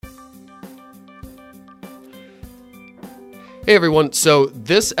Hey everyone, so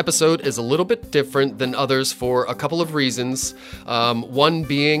this episode is a little bit different than others for a couple of reasons. One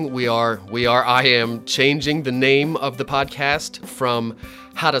being I am changing the name of the podcast from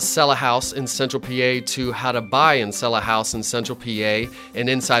How to Sell a House in Central PA to How to Buy and Sell a House in Central PA, an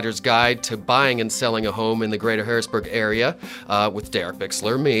insider's guide to buying and selling a home in the greater Harrisburg area with Derek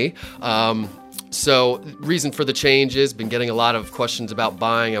Bixler, me. So reason for the change is been getting a lot of questions about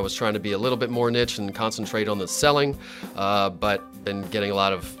buying. I was trying to be a little bit more niche and concentrate on the selling, but been getting a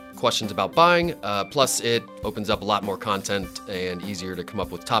lot of questions about buying. Plus it opens up a lot more content and easier to come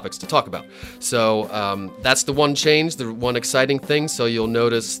up with topics to talk about. So that's the one change, the one exciting thing. So you'll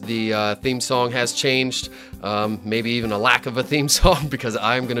notice the theme song has changed, maybe even a lack of a theme song because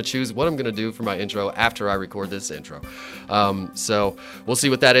I'm going to choose what I'm going to do for my intro after I record this intro. So we'll see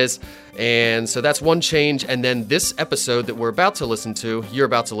what that is. And so that's one change. And then this episode that you're about to listen to,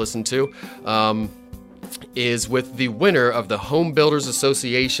 is with the winner of the Home Builders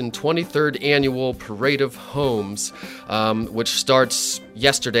Association 23rd Annual Parade of Homes, which starts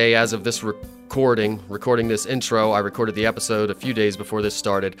yesterday as of this recording this intro. I recorded the episode a few days before this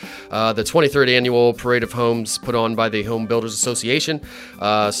started. The 23rd Annual Parade of Homes put on by the Home Builders Association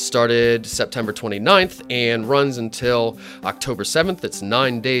started September 29th and runs until October 7th. It's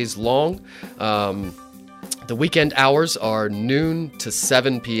 9 days long. The weekend hours are noon to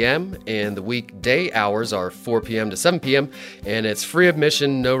 7 p.m. and the weekday hours are 4 p.m. to 7 p.m. and it's free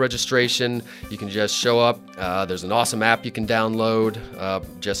admission, no registration. You can just show up. There's an awesome app you can download.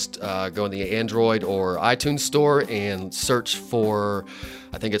 Just go in the Android or iTunes store and search for,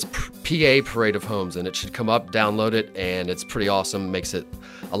 I think it's PA Parade of Homes, and it should come up. Download it, and it's pretty awesome. Makes it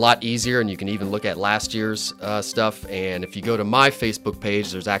a lot easier, and you can even look at last year's stuff. And if you go to my Facebook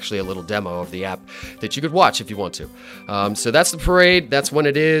page, there's actually a little demo of the app that you could watch if you want to. So that's the parade. That's when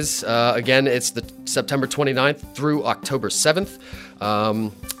it is. Again, it's the September 29th through October 7th.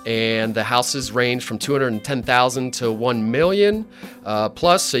 And the houses range from 210,000 to 1 million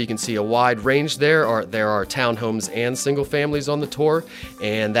plus, so you can see a wide range there. There are townhomes and single families on the tour,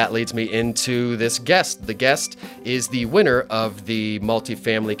 and that leads me into this guest. The guest is the winner of the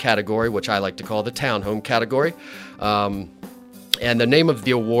multifamily category, which I like to call the townhome category. And the name of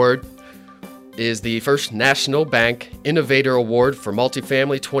the award is the First National Bank Innovator Award for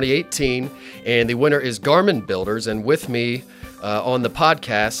Multifamily 2018, and the winner is Garmin Builders, and with me on the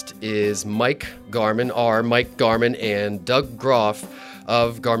podcast is Mike Garmin and Doug Groff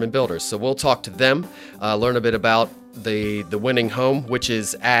of Garmin Builders. So we'll talk to them, learn a bit about the winning home, which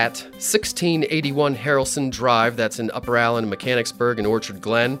is at 1681 Harrelson Drive. That's in Upper Allen, Mechanicsburg, and Orchard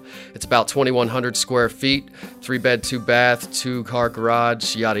Glen. It's about 2,100 square feet, 3-bed, 2-bath, 2-car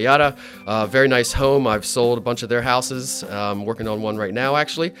garage, yada yada. Very nice home. I've sold a bunch of their houses. I'm working on one right now,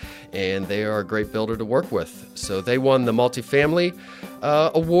 actually, and they are a great builder to work with. So they won the multifamily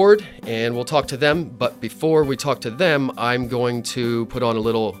award, and we'll talk to them. But before we talk to them, I'm going to put on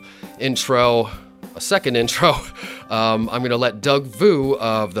a second intro. I'm going to let Doug Vu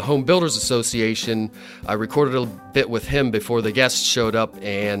of the Home Builders Association. I recorded a bit with him before the guests showed up,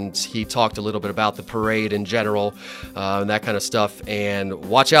 and he talked a little bit about the parade in general and that kind of stuff. And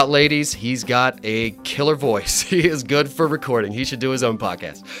watch out, ladies, he's got a killer voice. He is good for recording. He should do his own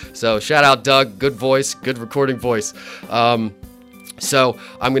podcast. So shout out, Doug. Good voice, good recording voice. So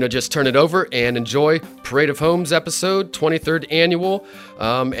I'm going to just turn it over and enjoy Parade of Homes episode 23rd Annual,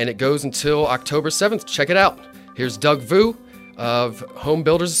 and it goes until October 7th. Check it out. Here's Doug Vu of Home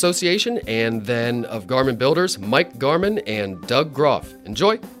Builders Association, and then of Garmin Builders, Mike Garmin and Doug Groff.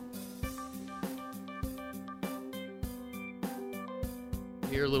 Enjoy.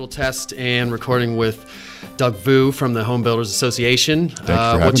 Here, a little test and recording with Doug Vu from the Home Builders Association.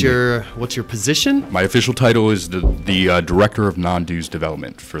 What's your position? My official title is the Director of Non-Dues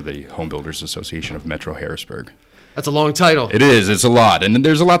Development for the Home Builders Association of Metro Harrisburg. That's a long title. It is. It's a lot, and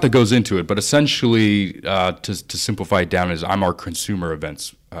there's a lot that goes into it. But essentially, to simplify it down, is I'm our consumer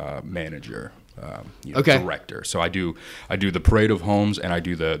events manager, director. So I do the Parade of Homes, and I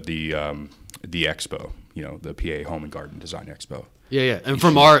do the expo. The PA Home and Garden Design Expo. Yeah. And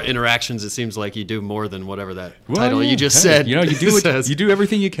from our interactions, it seems like you do more than whatever that title you just said. You do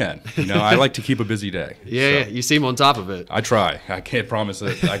everything you can. I like to keep a busy day. Yeah, you seem on top of it. I try. I can't promise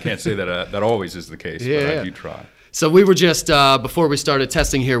that. I can't say that that always is the case, but I do try. So we were just, before we started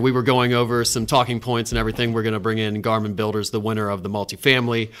testing here, we were going over some talking points and everything. We're going to bring in Garmin Builders, the winner of the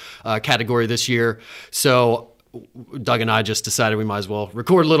multifamily category this year. So Doug and I just decided we might as well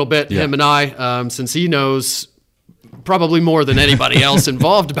record a little bit, him and I, since he knows probably more than anybody else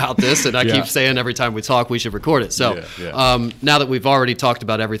involved about this, and I keep saying every time we talk we should record it. So now that we've already talked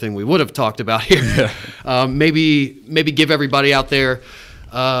about everything we would have talked about here, maybe give everybody out there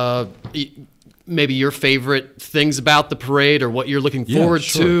maybe your favorite things about the parade, or what you're looking forward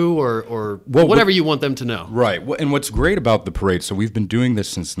to, or whatever you want them to know. Right. And what's great about the parade, so we've been doing this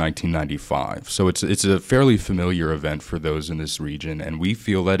since 1995. So it's a fairly familiar event for those in this region, and we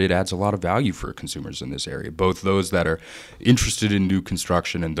feel that it adds a lot of value for consumers in this area, both those that are interested in new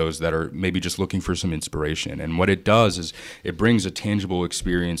construction and those that are maybe just looking for some inspiration. And what it does is it brings a tangible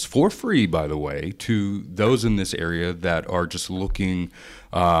experience for free, by the way, to those in this area that are just looking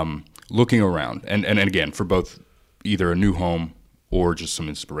around, and again, for both either a new home or just some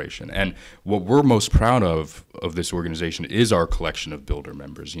inspiration. And what we're most proud of this organization is our collection of builder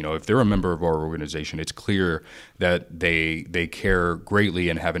members. You know, if they're a member of our organization, it's clear that they care greatly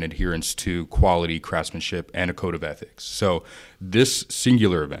and have an adherence to quality, craftsmanship, and a code of ethics. So this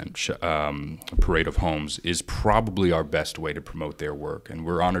singular event, Parade of Homes, is probably our best way to promote their work, and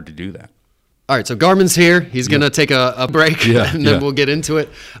we're honored to do that. All right, so Garmin's here. He's going to take a break, and then we'll get into it.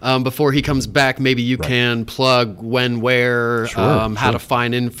 Before he comes back, maybe you can plug when, where, how to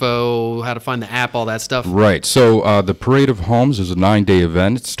find info, how to find the app, all that stuff. Right. So the Parade of Homes is a 9-day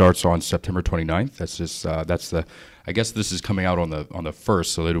event. It starts on September 29th. I guess this is coming out on the 1st,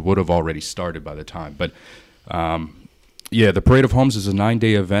 so it would have already started by the time. But the Parade of Homes is a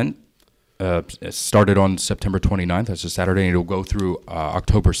 9-day event. It started on September 29th. That's a Saturday, and it'll go through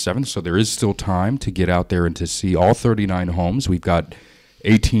October 7th. So there is still time to get out there and to see all 39 homes. We've got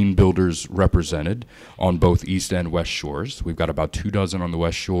 18 builders represented on both East and West Shores. We've got about 24 on the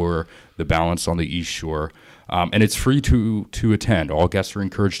West Shore, the balance on the East Shore. And it's free to attend. All guests are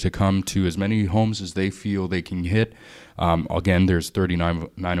encouraged to come to as many homes as they feel they can hit. Again, there's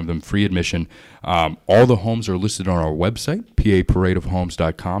 39 of them free admission. All the homes are listed on our website,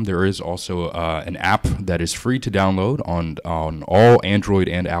 paparadeofhomes.com. There is also an app that is free to download on all Android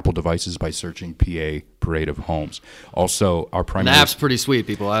and Apple devices by searching PA Parade of Homes. Also, our primary... The app's pretty sweet,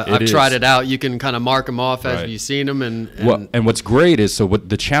 people. I've tried it out. You can kind of mark them off as you've seen them. And what's great is, what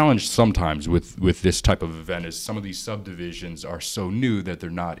the challenge sometimes with this type of event is some of these subdivisions are so new that they're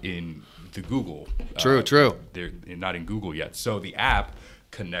not in the Google. True. They're not in Google yet. So the app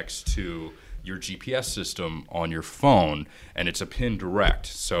connects to your GPS system on your phone, and it's a pin direct.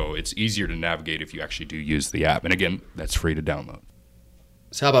 So it's easier to navigate if you actually do use the app. And again, that's free to download.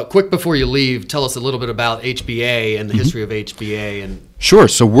 So how about, quick before you leave, tell us a little bit about HBA and the history of HBA. And Sure.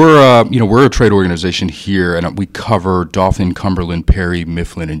 So we're a trade organization here, and we cover Dauphin, Cumberland, Perry,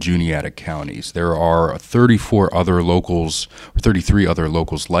 Mifflin, and Juniata counties. There are 33 other locals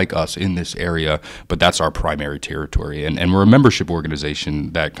like us in this area, but that's our primary territory. And we're a membership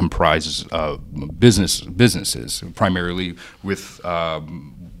organization that comprises businesses, primarily with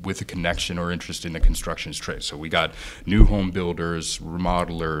a connection or interest in the construction trade. So we got new home builders,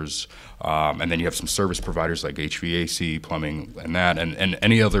 remodelers, and then you have some service providers like HVAC, plumbing, and that, and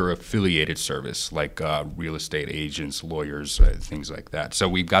any other affiliated service like real estate agents, lawyers, things like that. So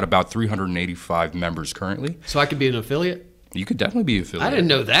we've got about 385 members currently. So I could be an affiliate? You could definitely be an affiliate. I didn't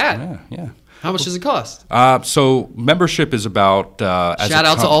know that. Yeah. How much does it cost? So membership is about... Shout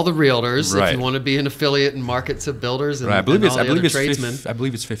out to all the realtors if you want to be an affiliate and market to builders and, tradesmen. I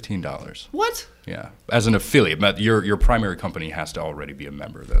believe it's $15. What? Yeah, as an affiliate, but your primary company has to already be a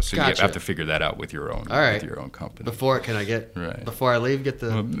member, though. So Gotcha. you have to figure that out with your own. All right. With your own company. Before I leave, get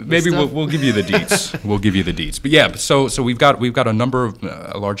the maybe stuff? we'll give you the deets. We'll give you the deets. But yeah, so we've got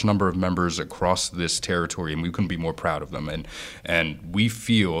a large number of members across this territory, and we couldn't be more proud of them. And we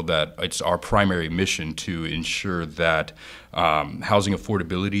feel that it's our primary mission to ensure that housing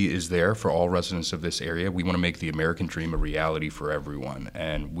affordability is there for all residents of this area. We want to make the American dream a reality for everyone,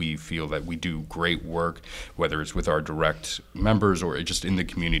 and we feel that we do great work, whether it's with our direct members or just in the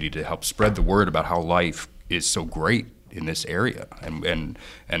community, to help spread the word about how life is so great in this area and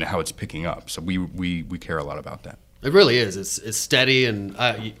how it's picking up. So we care a lot about that. It really is. It's steady, and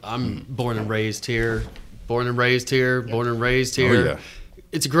I'm born and raised here. Oh, yeah.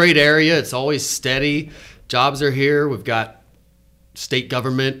 It's a great area. It's always steady. Jobs are here. We've got state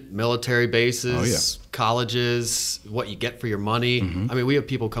government, military bases, colleges, what you get for your money. I mean, we have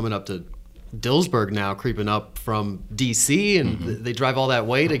people coming up to Dillsburg now, creeping up from D.C., and they drive all that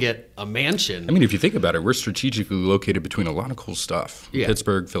way to get a mansion. I mean, if you think about it, we're strategically located between a lot of cool stuff. Yeah.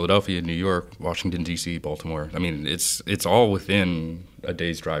 Pittsburgh, Philadelphia, New York, Washington, D.C., Baltimore. I mean, it's all within a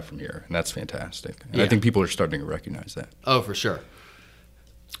day's drive from here, and that's fantastic. And I think people are starting to recognize that. Oh, for sure.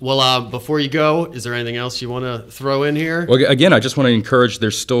 Well, before you go, is there anything else you want to throw in here? Well, again, I just want to encourage,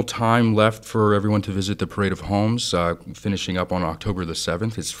 there's still time left for everyone to visit the Parade of Homes, finishing up on October the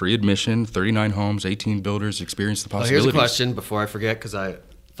 7th. It's free admission, 39 homes, 18 builders, experience the possibilities. Here's a question before I forget, because I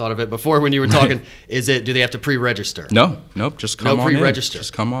thought of it before when you were talking. Do they have to pre-register? Nope, just come on in. No pre-register.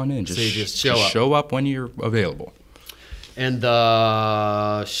 Just come on in. So you just show up when you're available. And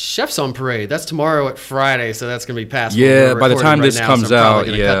Chefs on Parade, that's tomorrow at Friday, so that's going to be past. Yeah, by the time this comes out,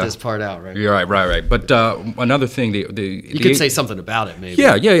 I'm cut this part out, right? You're right. But another thing, you could say something about it, maybe.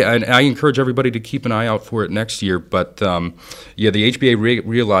 Yeah, and I encourage everybody to keep an eye out for it next year. But the HBA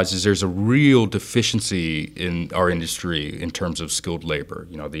realizes there's a real deficiency in our industry in terms of skilled labor.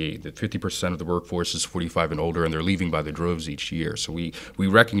 You know, the 50% of the workforce is 45 and older, and they're leaving by the droves each year. So we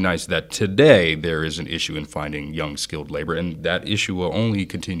recognize that today there is an issue in finding young skilled labor. And that issue will only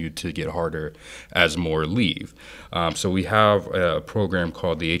continue to get harder as more leave. So we have a program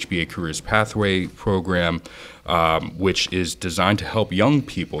called the HBA Careers Pathway Program, which is designed to help young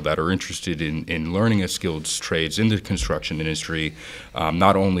people that are interested in learning a skilled trades in the construction industry,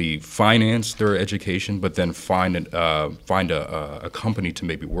 not only finance their education, but then find a company to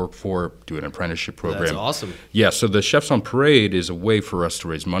maybe work for, do an apprenticeship program. That's awesome. Yeah, so the Chefs on Parade is a way for us to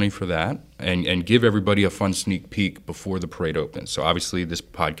raise money for that and give everybody a fun sneak peek before the parade opens. So obviously this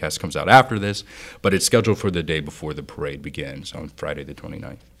podcast comes out after this, but it's scheduled for the day before the parade begins on Friday the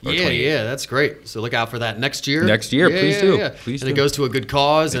 29th. Yeah, that's great. So look out for that next year. Please do. And it goes to a good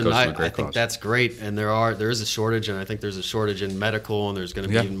cause, and I think that's great. And there is a shortage, and I think there's a shortage in medical, and there's going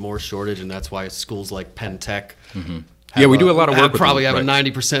to be even more shortage, and that's why schools like Penn Tech. Mm-hmm. We do a lot of work. Probably have a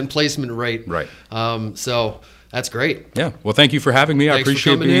 90% placement rate. Right. So that's great. Yeah. Well, thank you for having me. I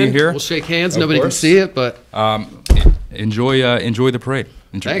appreciate being here. We'll shake hands. Nobody can see it, but enjoy the parade.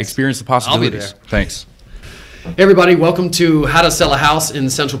 Experience the possibilities. I'll be there. Thanks. Hey everybody, welcome to How to Sell a House in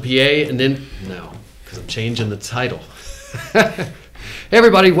Central PA, and then because I'm changing the title. Hey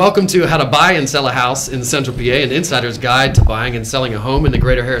everybody, welcome to How to Buy and Sell a House in Central PA, an insider's guide to buying and selling a home in the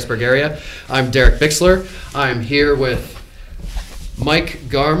greater Harrisburg area. I'm Derek Bixler. I'm here with Mike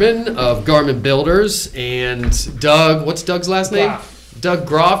Garman of Garman Builders, and Doug, what's Doug's last name? Doug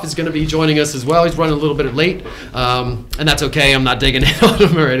Groff is going to be joining us as well. He's running a little bit late, and that's okay. I'm not digging in on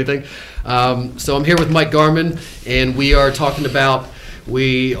him or anything. So I'm here with Mike Garman, and we are talking about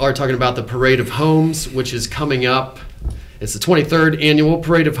the Parade of Homes, which is coming up. It's the 23rd annual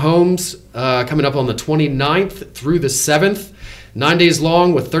Parade of Homes, coming up on the 29th through the 7th. 9 days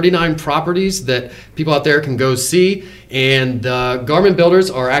long with 39 properties that people out there can go see. And Garman Builders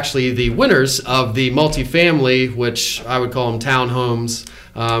are actually the winners of the multifamily, which I would call them townhomes.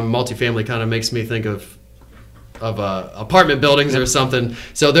 Multifamily kind of makes me think of apartment buildings or something.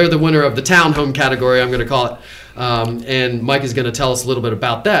 So they're the winner of the townhome category, I'm going to call it. And Mike is going to tell us a little bit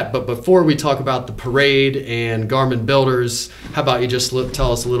about that. But before we talk about the parade and Garman Builders, how about you just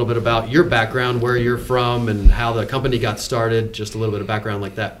tell us a little bit about your background, where you're from, and how the company got started, just a little bit of background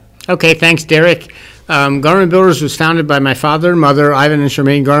like that. Okay, thanks, Derek. Garman Builders was founded by my father and mother, Ivan and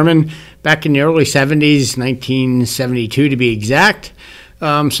Charmaine Garman, back in the early 70s, 1972 to be exact.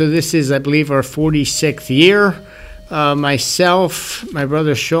 So this is, I believe, our 46th year. Myself, my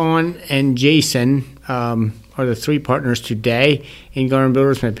brother Sean, and Jason are the three partners today in Garman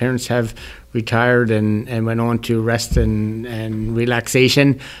Builders. My parents have retired and went on to rest and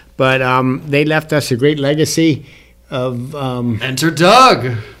relaxation. But they left us a great legacy of... Enter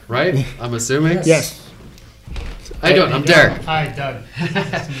Doug, right? I'm assuming? Yes. How you doing? I'm Derek. Hi, Doug.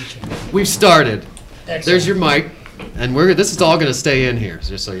 Nice to meet you. We've started. Excellent. There's your mic, and this is all going to stay in here,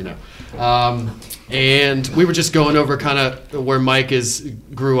 just so you know. And we were just going over kind of where Mike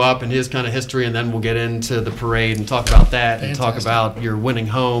grew up and his kind of history, and then we'll get into the parade and talk about that. Fantastic. And talk about your winning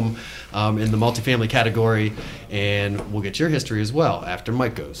home in the multifamily category, and we'll get your history as well after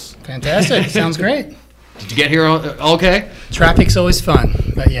Mike goes. Fantastic. Sounds great. Did you get here okay? Traffic's always fun,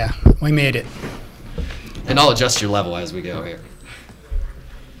 but yeah, we made it. And I'll adjust your level as we go here.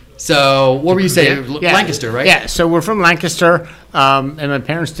 So what were you saying? Yeah. Lancaster, right? Yeah, so we're from Lancaster, and my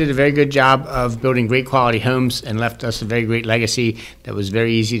parents did a very good job of building great quality homes and left us a very great legacy that was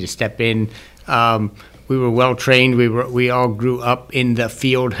very easy to step in. We were well trained. We all grew up in the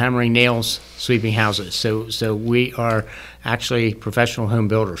field hammering nails, sweeping houses. So we are actually professional home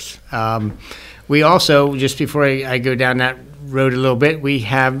builders. We also, just before I go down that road a little bit, we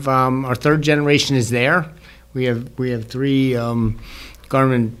have our third generation is there. We have three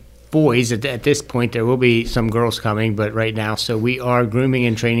Garman boys at this point. There will be some girls coming, but right now, so we are grooming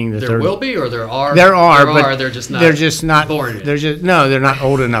and training the third. There will be, or there are. But they're just not. They're just not born yet. They're not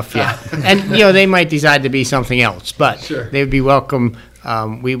old enough yet, and they might decide to be something else. But Sure. they would be welcome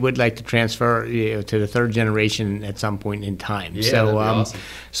we would like to transfer to the third generation at some point in time. Yeah, so, that'd be awesome.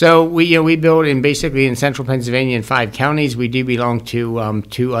 So we build basically in central Pennsylvania in 5 counties. We do belong to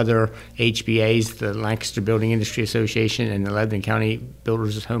 2 other HBAs, the Lancaster Building Industry Association and the Lebanon County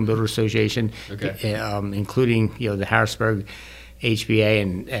Home Builders Association, including the Harrisburg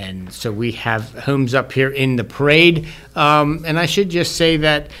HBA, and so we have homes up here in the parade. And I should just say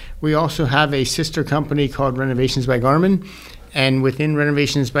that we also have a sister company called Renovations by Garmin. And within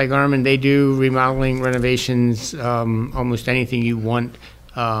Renovations by Garmin, they do remodeling, renovations, almost anything you want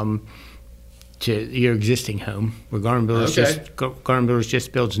to your existing home. Where Garmin Builders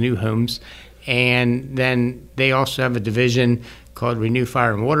just builds new homes. And then they also have a division called Renew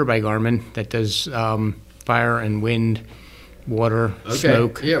Fire and Water by Garmin that does fire and wind, water,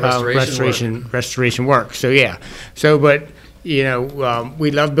 smoke, restoration work. But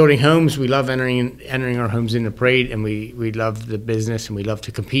we love building homes. We love entering our homes in the parade, and we love the business, and we love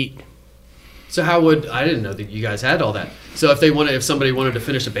to compete. So I didn't know that you guys had all that. So if somebody wanted to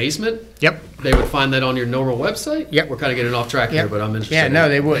finish a basement, they would find that on your normal website? Yep. We're kind of getting off track here, but I'm interested. Yeah, no,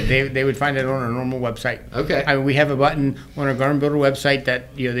 they would. They would find it on our normal website. Okay. I mean, we have a button on our Garmin Builder website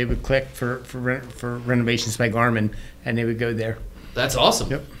that they would click for Renovations by Garmin, and they would go there. That's awesome.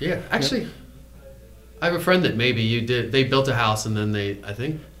 Yep. Yeah, actually, I have a friend that maybe they built a house and then I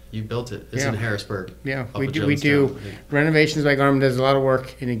think you built it. It's in Harrisburg. Yeah, we do. Renovations by Garmin does a lot of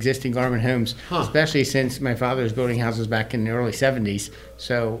work in existing Garmin homes, especially since my father was building houses back in the early 70s.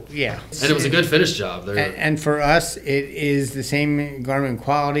 So, yeah. And it was a good finish job. And for us, it is the same Garmin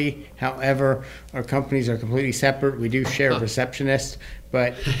quality. However, our companies are completely separate. We do share a receptionist,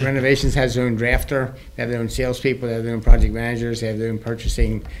 but Renovations has their own drafter. They have their own salespeople. They have their own project managers. They have their own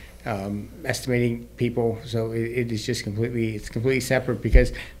purchasing estimating people, so it is just completely separate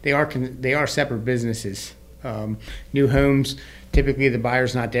because they are separate businesses. New homes, typically the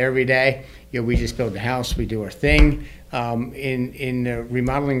buyer's not there every day. We just build the house, we do our thing. In the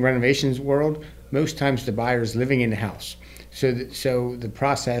remodeling renovations world, most times the buyer is living in the house. So the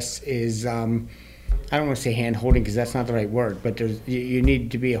process is I don't want to say hand holding because that's not the right word, but you need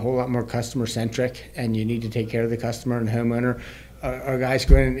to be a whole lot more customer centric, and you need to take care of the customer and the homeowner. Our guys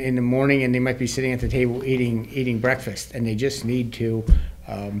go in the morning and they might be sitting at the table eating breakfast, and they just need to.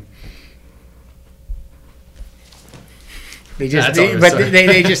 They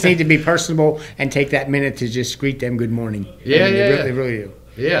just need to be personable and take that minute to just greet them good morning. They really do.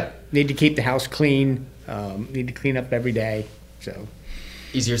 Yeah. Need to keep the house clean. Need to clean up every day. So.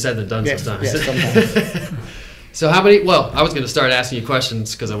 Easier said than done sometimes. Yeah, sometimes. So how many, I was going to start asking you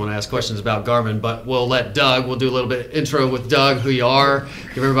questions because I want to ask questions about Garmin, but we'll let we'll do a little bit intro with Doug, who you are,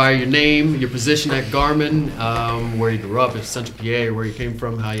 give everybody your name, your position at Garmin, where you grew up, if Central PA, or where you came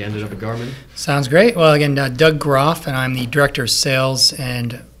from, how you ended up at Garmin. Sounds great. Well, again, Doug Groff, and I'm the Director of Sales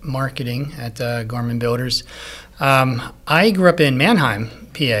and Marketing at Garmin Builders. I grew up in Manheim,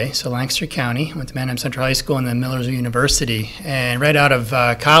 PA, so Lancaster County, went to Manheim Central High School and then Millersville University, and right out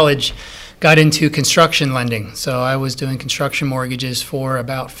of college, got into construction lending. So I was doing construction mortgages for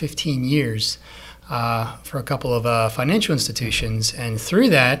about 15 years for a couple of financial institutions. And through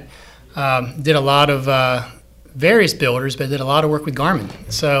that, did a lot of various builders, but did a lot of work with Garmin.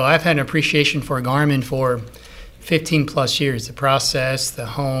 So I've had an appreciation for Garmin for 15 plus years, the process, the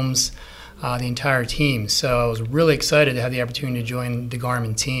homes, the entire team. So I was really excited to have the opportunity to join the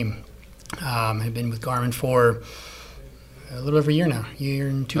Garmin team. I've been with Garmin for a little over a year now, year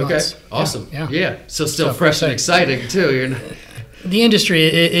and 2 months. Okay, awesome. Yeah. So still fresh and exciting too. The industry,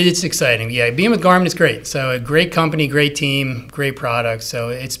 it's exciting. Yeah, being with Garmin is great. So a great company, great team, great product. So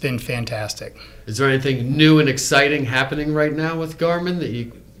it's been fantastic. Is there anything new and exciting happening right now with Garmin that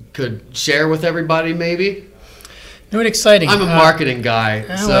you could share with everybody maybe? New and exciting. I'm a marketing guy.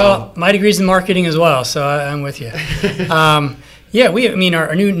 Well, my degree's in marketing as well, so I'm with you.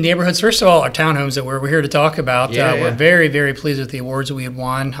 Our new neighborhoods, first of all, our townhomes that we're here to talk about. We're very, very pleased with the awards that we had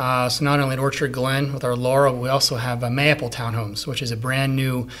won. So not only at Orchard Glen with our Laurel, we also have Mayapple Townhomes, which is a brand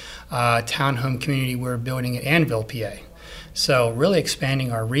new townhome community we're building at Annville, PA. So really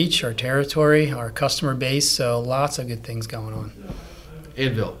expanding our reach, our territory, our customer base. So lots of good things going on.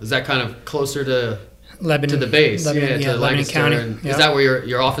 Annville, is that kind of closer to Lebanon, to the base? To Lebanon County. Is that where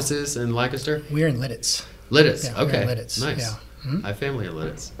your office is in Lancaster? We're in Lidditz. Lidditz, Yeah, okay. Lidditz. Nice. Yeah. Mm-hmm. I have family in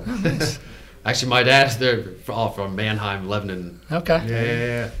Lidditz. Oh, nice. Actually, my dad's they're all from Manheim, Lebanon. Okay.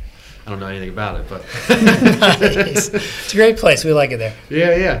 Yeah. I don't know anything about it, but Nice. It's a great place. We like it there.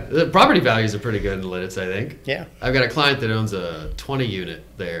 Yeah. The property values are pretty good in Lidditz, I think. Yeah. I've got a client that owns a 20 unit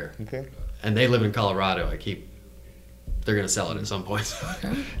there. Okay. And they live in Colorado. I keep they're going to sell it at some point.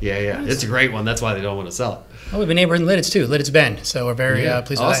 Yeah. Nice. It's a great one. That's why they don't want to sell it. Well, we have a neighborhood in Lidditz too, Lidditz Bend. So we're very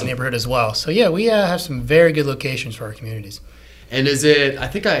pleased with that neighborhood as well. So yeah, we have some very good locations for our communities. And is it? I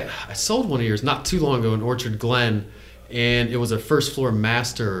think I sold one of yours not too long ago in Orchard Glen, and it was a first floor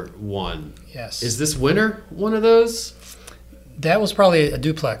master one. Yes. Is this winter one of those? That was probably a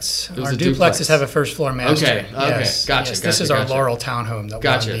duplex. Our duplexes have a first floor master. Okay. Yes. Gotcha. Yes. This is our Laurel townhome that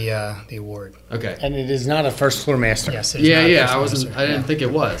won the award. Okay. And it is not a first floor master. Yes. It is not a first floor master. I didn't think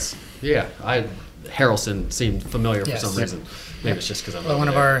it was. Yeah. Harrelson seemed familiar for some reason. Maybe it's just because I'm one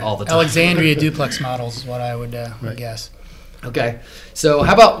of our all the time. Alexandria duplex models is what I would guess. Okay, so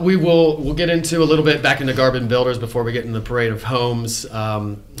how about we'll get into a little bit back into Garmin Builders before we get in the parade of homes.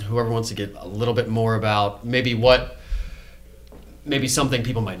 Whoever wants to get a little bit more about maybe something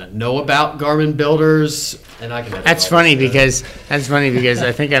people might not know about Garmin Builders, and I can. That's funny because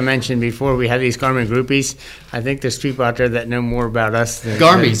I think I mentioned before we had these Garmin groupies. I think there's people out there that know more about us than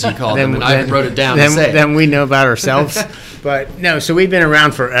Garmies, you call them, and I wrote it down to say than we know about ourselves. But no, so we've been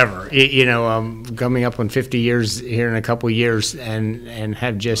around forever. Coming up on 50 years here in a couple of years, and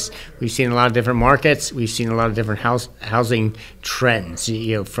we've seen a lot of different markets. We've seen a lot of different housing trends.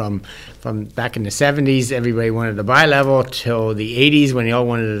 From back in the 70s, everybody wanted a bi-level, till the 80s when they all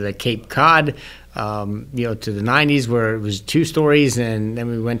wanted a Cape Cod. To the 90s where it was 2 stories, and then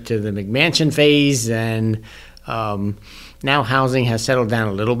we went to the McMansion phase, and now housing has settled down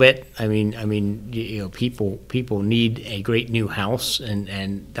a little bit. People need a great new house,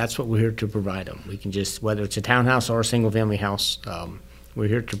 and that's what we're here to provide them. We can just, whether it's a townhouse or a single-family house, we're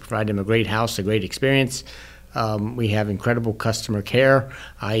here to provide them a great house, a great experience. We have incredible customer care,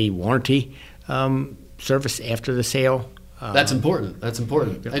 i.e. warranty service after the sale. That's important.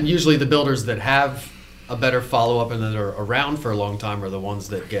 And usually the builders that have a better follow-up and that are around for a long time are the ones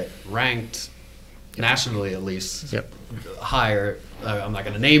that get ranked nationally, at least, higher. I'm not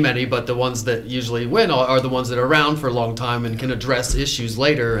going to name any, but the ones that usually win are the ones that are around for a long time and can address issues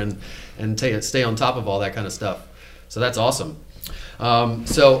later and stay on top of all that kind of stuff. So that's awesome.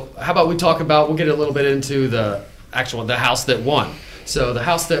 So how about we'll get a little bit into the house that won. So the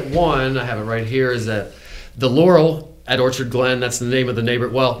house that won, I have it right here, is at the Laurel at Orchard Glen. That's the name of the neighbor.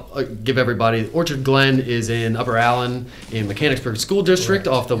 Well, give everybody. Orchard Glen is in Upper Allen in Mechanicsburg School District,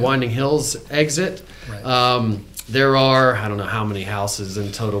 off the Winding Hills exit. Right. There are, I don't know how many houses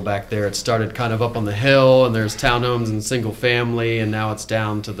in total back there. It started kind of up on the hill, and there's townhomes and single family, and now it's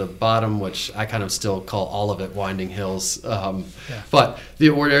down to the bottom, which I kind of still call all of it Winding Hills. But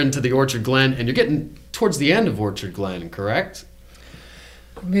we're into the Orchard Glen, and you're getting towards the end of Orchard Glen, correct?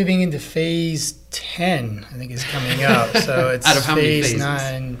 Moving into phase 10, I think, is coming up. So it's out of how many phase phases?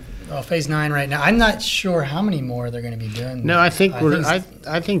 9. Well, phase 9 right now. I'm not sure how many more they're going to be doing. No, I think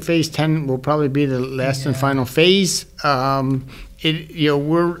think phase 10 will probably be the last and final phase. We're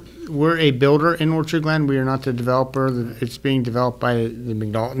a builder in Orchard Glen. We are not the developer. It's being developed by the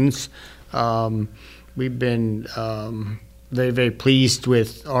McNaltons. We've been very, very pleased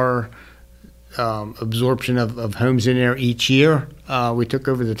with our absorption of homes in there each year. We took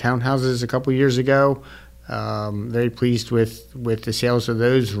over the townhouses a couple years ago. Very pleased with the sales of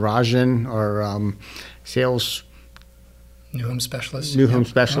those. Rajan, our sales new home specialist,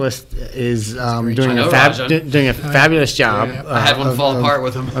 is doing a fabulous job. I had one fall apart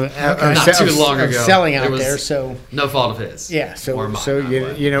with him not too long ago. Selling out there, so no fault of his. Yeah, so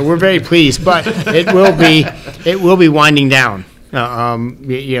we're very pleased, but it will be winding down.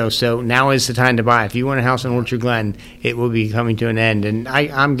 So now is the time to buy. If you want a house in Orchard Glen, it will be coming to an end, and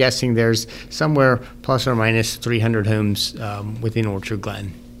I'm guessing there's somewhere plus or minus 300 homes within Orchard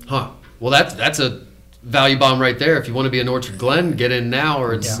Glen. Huh. Well, that's a value bomb right there. If you want to be in Orchard Glen, get in now,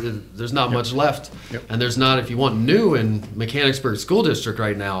 or there's not much left. Yep. And there's not, if you want new in Mechanicsburg School District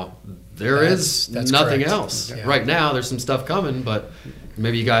right now, that's nothing correct. else. Yeah. Right now, there's some stuff coming, but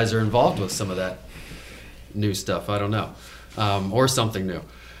maybe you guys are involved with some of that new stuff. I don't know. Or something new.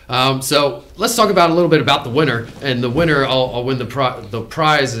 So let's talk about a little bit about the winner. And the winner, I'll win the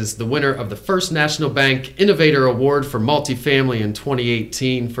prize is the winner of the First National Bank Innovator Award for Multifamily in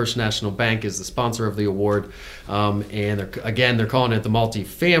 2018. First National Bank is the sponsor of the award. And they're calling it the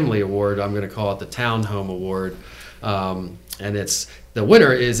Multifamily Award. I'm going to call it the Townhome Award. And it's The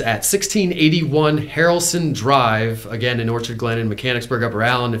winner is at 1681 Harrelson Drive, again in Orchard Glen in Mechanicsburg, Upper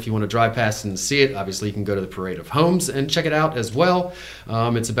Allen. If you want to drive past and see it, obviously you can go to the Parade of Homes and check it out as well.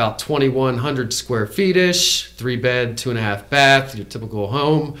 It's about 2,100 square feet-ish, 3-bed, 2.5 bath, your typical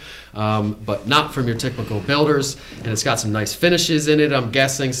home, but not from your typical builders. And it's got some nice finishes in it, I'm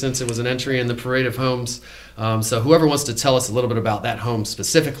guessing, since it was an entry in the Parade of Homes. So whoever wants to tell us a little bit about that home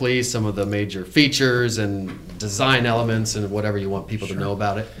specifically, some of the major features and design elements and whatever you want people to know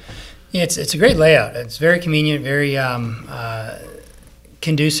about it. Yeah, it's a great layout. It's very convenient, very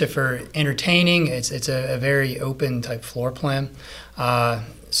conducive for entertaining. It's a very open type floor plan.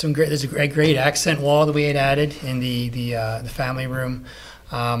 There's a great accent wall that we had added in the family room.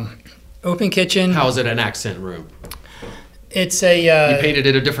 Open kitchen. How is it an accent room? It's a. You painted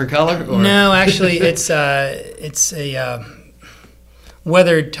it a different color? Or? No, actually, it's a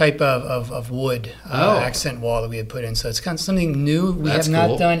weathered type of wood accent wall that we had put in. So it's kind of something new we have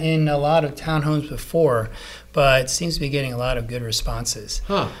not done in a lot of townhomes before, but it seems to be getting a lot of good responses.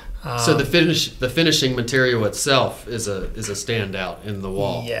 Huh. So the finishing material itself is a standout in the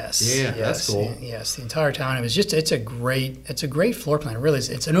wall. Yes. Yeah, that's cool. Yes, the entire townhome is it's a great floor plan. It really is.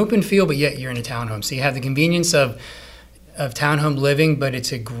 It's an open feel, but yet you're in a townhome. So you have the convenience of townhome living, but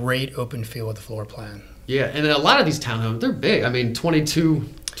it's a great open feel with the floor plan. Yeah, and a lot of these townhomes, they're big. I mean,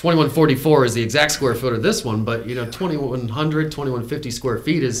 2144 is the exact square foot of this one, but 2,100, 2,150 square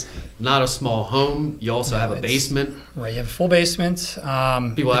feet is not a small home. You also have a basement. Right, you have a full basement.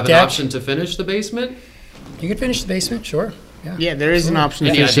 People have an option to finish the basement? You can finish the basement, sure. Yeah, there is an option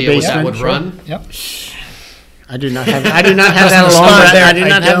to Any finish the idea what basement. that would run? Yep. I do not have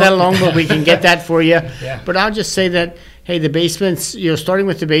that along, but we can get that for you. Yeah. But I'll just say that, hey, the basements, starting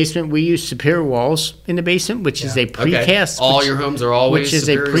with the basement, we use Superior walls in the basement, which is a precast. Okay. All your homes are always which is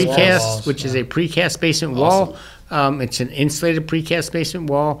Superior a precast, walls. which is a precast basement Awesome. wall. It's an insulated precast basement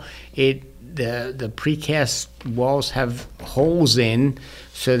wall. The precast walls have holes in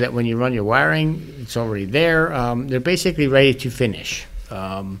so that when you run your wiring, it's already there. They're basically ready to finish.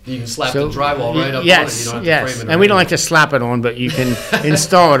 You can slap the drywall right up on it. You don't have to frame it. And we don't like to slap it on, but you can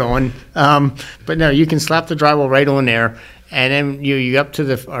install it on. But no, you can slap the drywall right on there. And then you up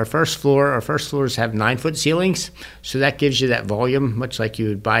to our first floor. Our first floors have 9-foot ceilings, so that gives you that volume, much like you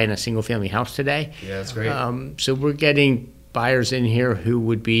would buy in a single-family house today. Yeah, that's great. So we're getting buyers in here who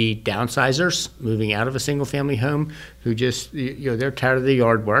would be downsizers, moving out of a single-family home, who just they're tired of the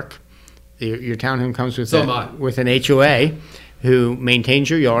yard work. Your townhome comes with with an HOA who maintains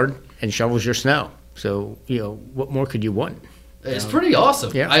your yard and shovels your snow. So what more could you want? It's pretty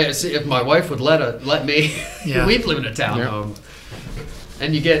awesome. Yeah. I see if my wife would let me. Yeah. We live in a townhome,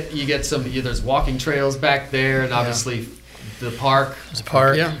 and you get some. There's walking trails back there, and obviously the park. There's a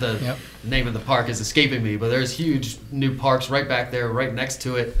park. The name of the park is escaping me, but there's huge new parks right back there, right next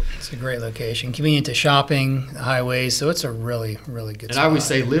to it. It's a great location, convenient to shopping, the highways. So it's a really, really good. And spot. I always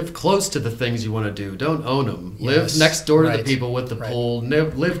say, live close to the things you want to do. Don't own them. Yes. Live next door to the people with the pool.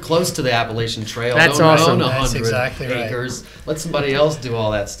 Live close to the Appalachian Trail. That's Don't awesome. own That's 100 exactly right. acres. Let somebody else do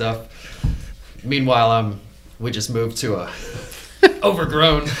all that stuff. Meanwhile, we just moved to a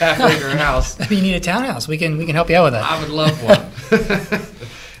overgrown half-acre house. If you need a townhouse, we can help you out with that. I would love one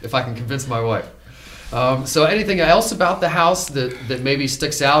if I can convince my wife. So anything else about the house that maybe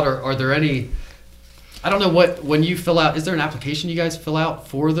sticks out, or are there any? I don't know when you fill out. Is there an application you guys fill out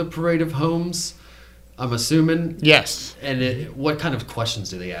for the Parade of Homes? I'm assuming. Yes. And what kind of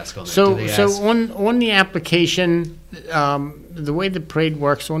questions do they ask on that? So on the application, the way the parade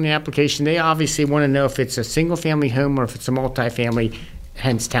works on the application, they obviously want to know if it's a single-family home or if it's a multifamily,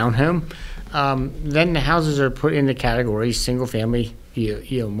 hence townhome. Then the houses are put into categories: single-family,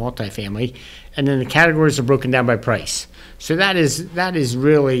 multifamily, and then the categories are broken down by price. So that is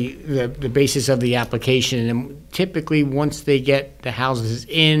really the basis of the application. And typically, once they get the houses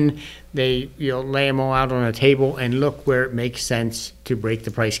in, they lay them all out on a table and look where it makes sense to break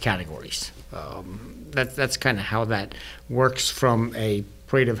the price categories. That's kind of how that works from a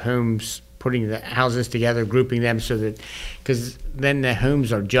Parade of Homes, putting the houses together, grouping them so that, because then the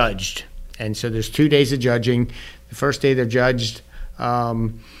homes are judged. And so there's 2 days of judging. The first day they're judged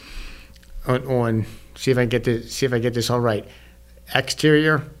on see if I get this all right.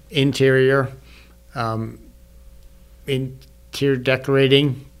 Exterior, interior, interior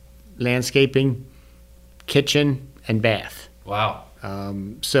decorating, landscaping, kitchen, and bath. Wow.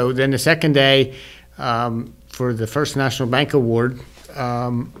 So then the second day, for the First National Bank Award,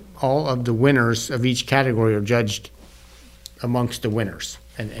 all of the winners of each category are judged amongst the winners.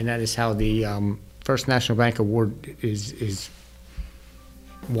 And that is how the First National Bank Award is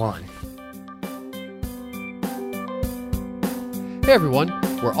won. Hey everyone,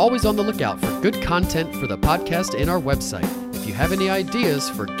 we're always on the lookout for good content for the podcast and our website. If you have any ideas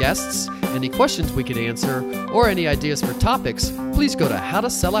for guests, any questions we could answer, or any ideas for topics, please go to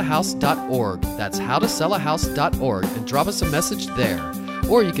howtosellahouse.org. That's howtosellahouse.org and drop us a message there.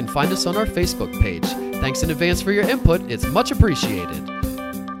 Or you can find us on our Facebook page. Thanks in advance for your input. It's much appreciated.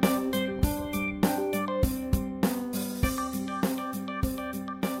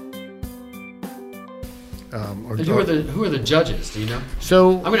 Who are the judges? Do you know?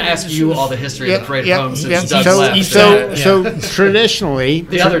 So I'm going to ask you all the history of the Parade of Homes since Doug left. So traditionally,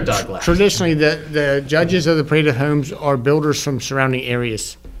 the other Doug left. Traditionally, the judges of the Parade of Homes are builders from surrounding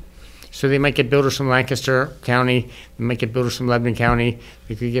areas. So they might get builders from Lancaster County, they might get builders from Lebanon County,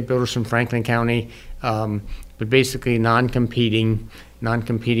 they could get builders from Franklin County, but basically non-competing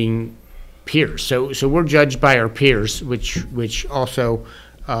peers. So we're judged by our peers, which also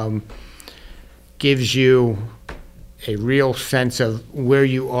gives you a real sense of where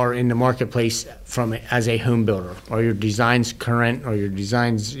you are in the marketplace as a home builder. Are your designs current? Or your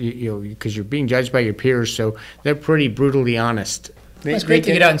designs, because you're being judged by your peers, so they're pretty brutally honest. It's great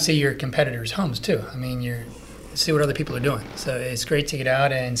to get out and see your competitors' homes too. I mean, see what other people are doing. So it's great to get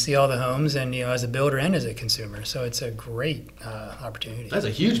out and see all the homes, and as a builder and as a consumer. So it's a great opportunity. That's a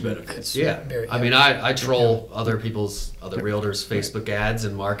huge benefit. Yeah. I troll other realtors' Facebook ads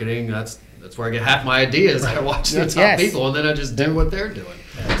and marketing. That's where I get half my ideas. I watch the top people, and then I just do what they're doing.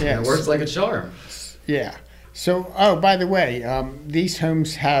 It works like a charm. Yeah. So, by the way, these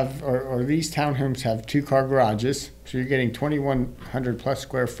homes have, or these townhomes have 2-car garages. So you're getting 2,100 plus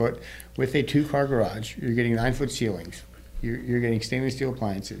square foot with a 2-car garage. You're getting 9-foot ceilings. You're getting stainless steel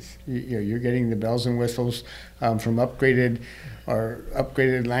appliances. You're getting the bells and whistles from upgraded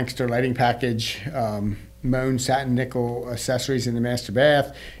Lancaster lighting package, Moan satin nickel accessories in the master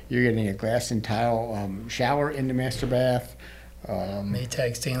bath. You're getting a glass and tile shower in the master bath.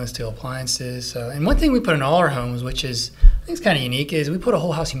 Maytag stainless steel appliances. And one thing we put in all our homes, which is I think is kind of unique, is we put a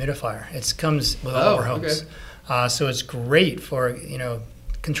whole house humidifier. It comes with all our homes. Okay. So it's great for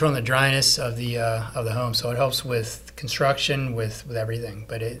controlling the dryness of the home. So it helps with construction, with everything.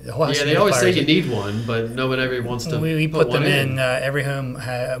 But the whole house. Yeah, they always say you need one, but no one ever wants to. We put them in. Every home,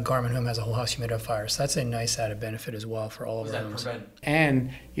 Garmin home has a whole house humidifier. So that's a nice added benefit as well for all of our homes.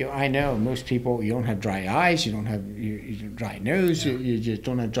 And I know most people, you don't have dry eyes, you don't have you dry nose, you just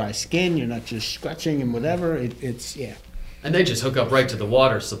don't have dry skin. You're not just scratching and whatever. It's. And they just hook up right to the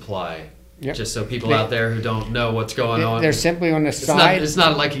water supply. Yep. Just so people out there who don't know what's going on. They're simply on the side. It's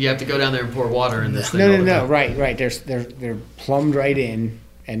not like you have to go down there and pour water in this thing. No. Right. They're plumbed right in,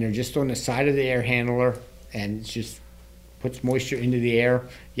 and they're just on the side of the air handler, and it just puts moisture into the air.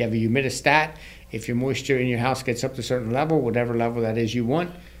 You have a humidistat. If your moisture in your house gets up to a certain level, whatever level that is you want,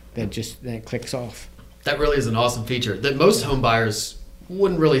 then it clicks off. That really is an awesome feature that most home buyers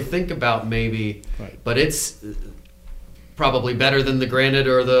wouldn't really think about maybe, but it's probably better than the granite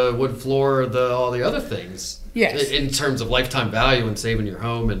or the wood floor or all the other things. Yes. In terms of lifetime value and saving your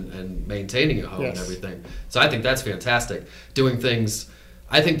home and maintaining a home and everything. So I think that's fantastic. Doing things,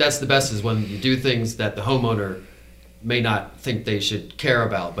 I think that's the best, is when you do things that the homeowner may not think they should care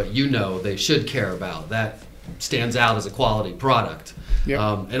about, but they should care about. That stands out as a quality product. Yep.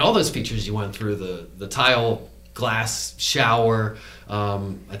 And all those features you went through, the tile glass shower,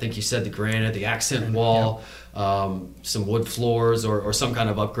 I think you said the granite, the accent wall, some wood floors or some kind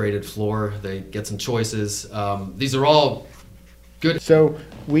of upgraded floor. They get some choices. These are all good. So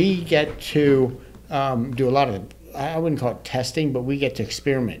we get to do a lot of, I wouldn't call it testing, but we get to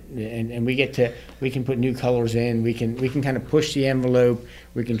experiment, and we can put new colors in. We can kind of push the envelope.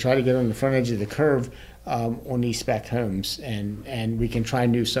 We can try to get on the front edge of the curve on these spec homes, and we can try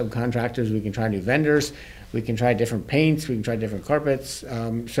new subcontractors. We can try new vendors. We can try different paints. We can try different carpets.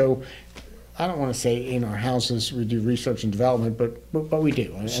 So I don't want to say in our houses we do research and development, but we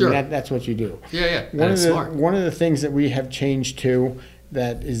do. Sure. I mean, that's what you do. Yeah. Smart. One of the things that we have changed to,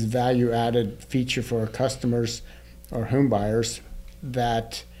 that is value added feature for our customers or home buyers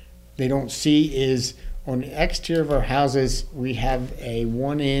that they don't see, is on the exterior of our houses we have a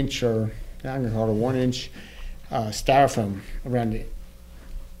 1-inch, or I'm going to call it a 1-inch styrofoam around the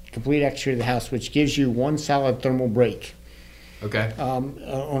complete exterior of the house, which gives you one solid thermal break. Okay.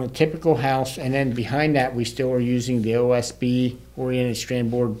 On a typical house, and then behind that we still are using the OSB oriented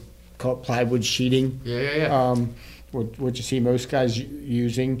strand board called plywood sheeting. Yeah. What you see most guys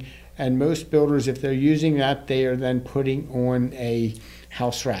using, and most builders, if they're using that, they are then putting on a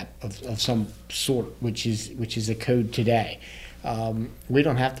house wrap of some sort, which is a code today. We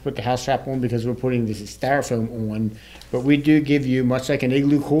don't have to put the house wrap on because we're putting this styrofoam on, but we do give you, much like an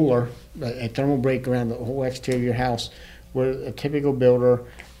igloo cooler, a thermal break around the whole exterior of your house where a typical builder,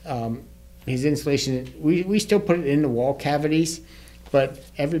 his insulation, we still put it in the wall cavities, but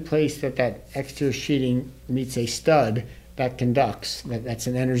every place that exterior sheeting meets a stud that conducts, that's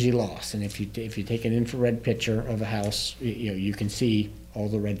an energy loss. And if you take an infrared picture of a house, you can see all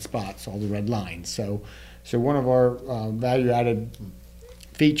the red spots, all the red lines. So one of our value-added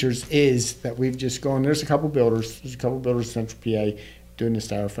features is that we've just gone. There's a couple builders in Central PA doing the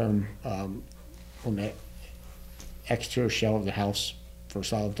styrofoam on the exterior shell of the house for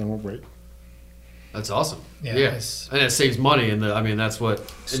solid thermal break. That's awesome. Yeah, Yes, and it saves money, and that's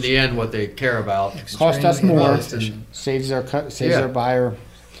what in the end what they care about. Cost us more, efficient. saves our buyer.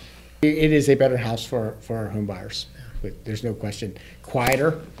 It is a better house for our home buyers. But there's no question.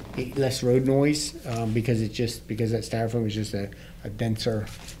 Quieter, less road noise, because that styrofoam is just a denser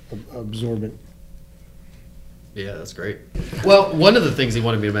absorbent. Yeah, that's great. Well, one of the things he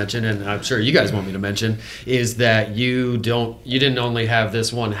wanted me to mention, and I'm sure you guys want me to mention, is that you didn't only have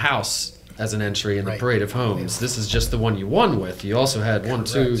this one house as an entry in the Parade of Homes. This is just the one you won with. You also had 1,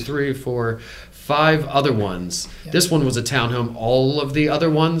 2, 3, 4, 5 other ones. Yep. This one was a townhome. All of the other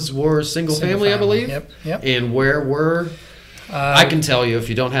ones were single family, I believe. Yep. And where were? I can tell you if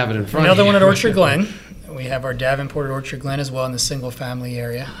you don't have it in front of you. Another one at Orchard Glen. We have our Davenport at Orchard Glen as well in the single family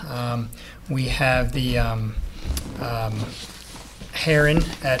area. We have the Heron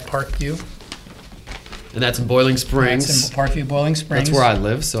at Parkview. And that's in Boiling Springs. That's in Parkview, Boiling Springs. That's where I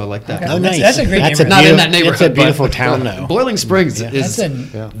live, so I like that. Okay. Oh, nice. That's a great neighborhood. Not in that neighborhood. It's a beautiful but town, though. Boiling Springs is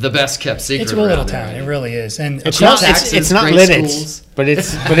That's the best kept secret. It's a little around town. there. It really is. And It's Cheap not. taxes, It's not great Lidditz, schools. but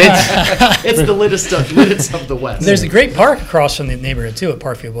it's It's the Lidditz of the West. there's a great park across from the neighborhood too at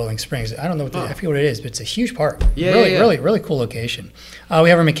Parkview, Boiling Springs. I don't know I forget what it is, but it's a huge park. Yeah, really cool location. We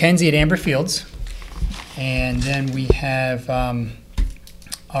have our Mackenzie at Amber Fields, and then we have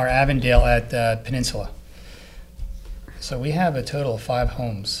our Avondale at Peninsula. So we have a total of 5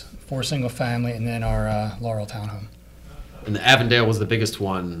 homes, 4 single family, and then our Laurel townhome. And the Avondale was the biggest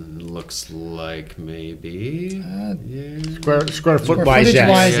one. Looks like maybe. square foot Square wise. footage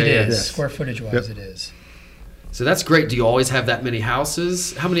wise, Yeah, it yeah, is. yes. Square footage wise, it is. So that's great. Do you always have that many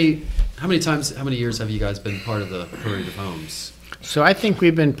houses? How many years have you guys been part of the Parade of Homes? So I think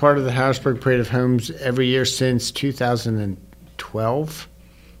we've been part of the Harrisburg Parade of Homes every year since 2012.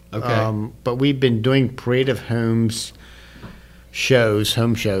 Okay. But we've been doing Parade of Homes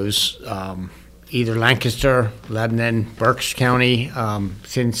home shows, either Lancaster, Lebanon, Berks County,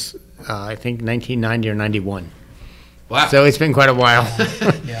 since I think 1990 or 91. Wow. So it's been quite a while.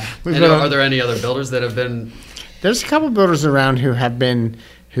 Yeah. And are there any other builders that have been? There's a couple of builders around who've been,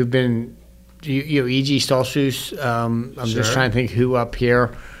 E.G. Stallshoes. I'm just Sure. trying to think who up here.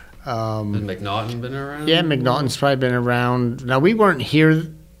 Has McNaughton been around? Yeah, McNaughton's probably been around. Now we weren't here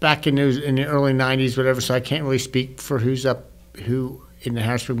back in the early '90s, whatever. So I can't really speak for who in the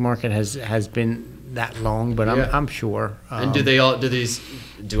Harrisburg market has been that long, but Yeah. I'm sure. And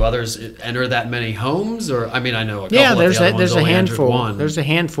do others enter that many homes? Or I mean, I know a couple. Yeah, of there's the other ones a only entered handful. one. There's a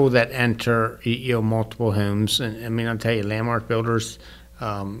handful that enter multiple homes, and I mean I'll tell you, Landmark Builders,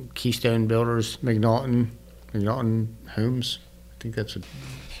 Keystone Builders, McNaughton Homes. I think that's what.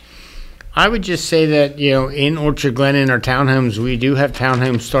 I would just say that in Orchard Glen in our townhomes, we do have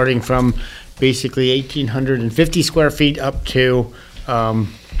townhomes starting from basically 1,850 square feet up to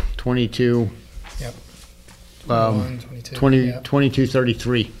 22. Yep.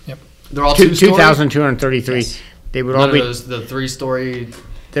 2233. Yep. They're all 2-story? 2,233. Yes. They would None all of be. those, the 3-story.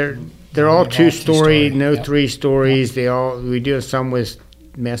 They're all They're all 2-story, two-story, no yep. 3 stories. We do have some with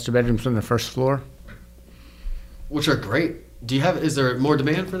master bedrooms on the first floor. Which are great. Is there more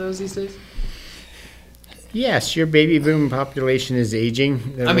demand for those these days? Yes, your baby boom population is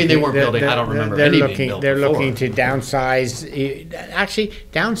aging. I mean, they weren't building. I don't remember any being built They're before. looking to downsize. Actually,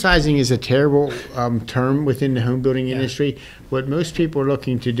 downsizing is a terrible term within the home building industry. What most people are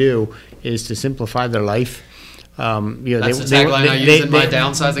looking to do is to simplify their life. That's the tagline I use in my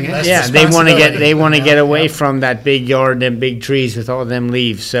downsizing ads. Yeah, they want to get away from that big yard and big trees with all them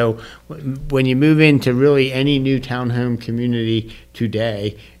leaves. So when you move into really any new townhome community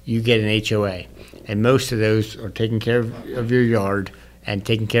today, you get an HOA. And most of those are taking care of your yard and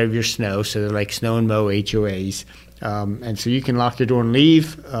taking care of your snow. So they're like snow and mow HOAs. And so you can lock your door and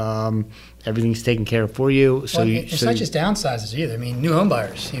leave. Everything's taken care of for you. So It's not just downsizers either. I mean, new home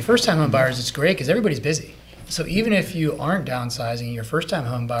buyers. First-time home buyers, it's great because everybody's busy. So even if you aren't downsizing, you're a first-time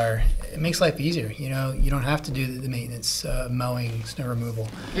home buyer, it makes life easier. You don't have to do the maintenance, mowing, snow removal.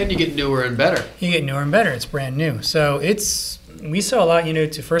 And you get newer and better. You get newer and better. It's brand new. So we sell a lot,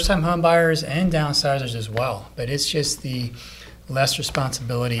 to first-time home buyers and downsizers as well. But it's just the less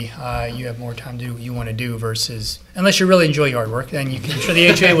responsibility. You have more time to do what you want to do versus, unless you really enjoy yard work, then you can, I'm sure the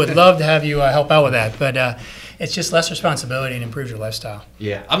HOA would love to have you help out with that. But it's just less responsibility and improves your lifestyle.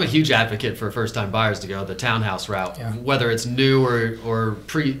 Yeah, I'm a huge advocate for first-time buyers to go the townhouse route, whether it's new or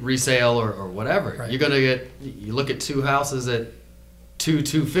pre-resale or whatever. Right. You're gonna you look at two houses at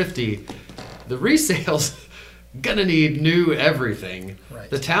 $250, the resale's gonna need new everything. Right.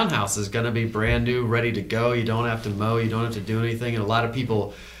 The townhouse is gonna be brand new, ready to go. You don't have to mow, you don't have to do anything. And a lot of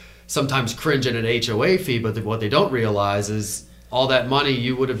people sometimes cringe at an HOA fee, but what they don't realize is all that money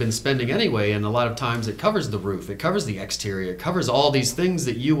you would have been spending anyway, and a lot of times it covers the roof, it covers the exterior, it covers all these things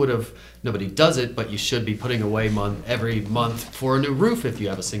that you would have, nobody does it, but you should be putting away every month for a new roof if you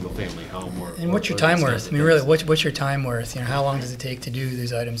have a single family home. And what's your time worth? I mean, really, what's your time worth? You know, how long does it take to do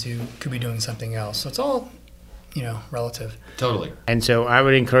these items? You could be doing something else. So it's all, you know, relative. Totally. And so I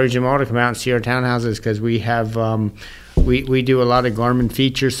would encourage them all to come out and see our townhouses, because we have, we do a lot of Garmin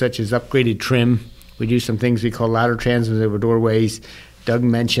features such as upgraded trim. We do some things we call ladder transoms over doorways. Doug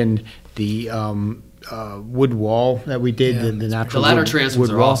mentioned the wood wall that we did, the natural The ladder wood transoms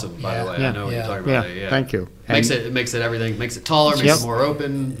are wall. awesome, by the way. I know what you're talking about. Yeah, thank you. It makes it everything, makes it taller, makes it more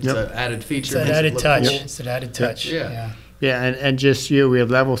open. It's an added feature. It's an added touch. Cool. It's an added touch. Yeah. Yeah, and just, we have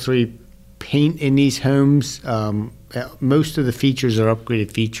level 3 paint in these homes. Most of the features are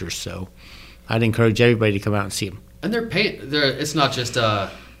upgraded features, so I'd encourage everybody to come out and see them. And it's not just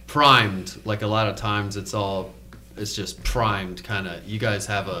primed, like a lot of times it's just primed kind of. You guys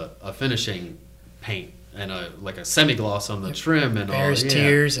have a finishing paint and like a semi-gloss on the trim and Bears all.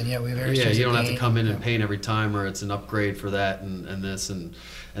 tiers, and we have Bears tiers. You don't have to come in and paint every time, or it's an upgrade for that and this, and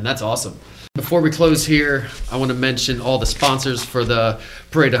that's awesome. Before we close here, I want to mention all the sponsors for the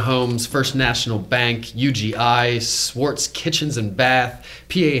Parade of Homes: First National Bank, UGI, Swartz Kitchens and Bath,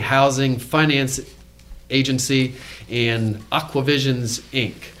 PA Housing Finance Agency, and Aquavisions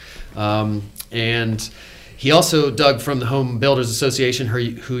Inc. And he also, Doug from the Home Builders Association,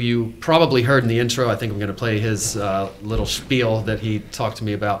 who you probably heard in the intro. I think I'm going to play his little spiel that he talked to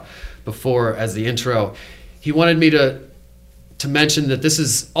me about before as the intro. He wanted me to mention that this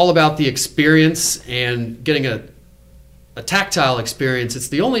is all about the experience and getting a tactile experience. It's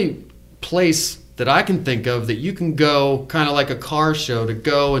the only place that I can think of that you can go, kind of like a car show, to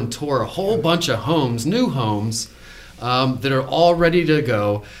go and tour a whole bunch of homes, new homes, that are all ready to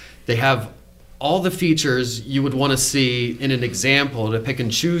go. They have all the features you would want to see in an example to pick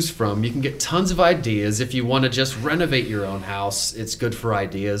and choose from. You can get tons of ideas. If you want to just renovate your own house, it's good for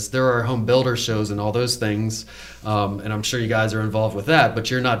ideas. There are home builder shows and all those things, and I'm sure you guys are involved with that,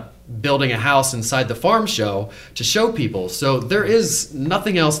 but you're not building a house inside the farm show to show people. So there is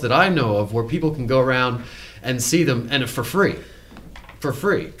nothing else that I know of where people can go around and see them, and for free,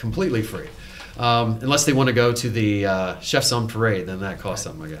 completely free. Unless they want to go to the Chefs on Parade, then that costs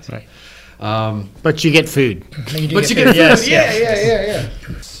something, I guess. Right. But you get food. But you get food. Yes, Yeah.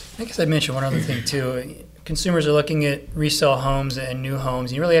 I guess I mentioned one other thing too. Consumers are looking at resale homes and new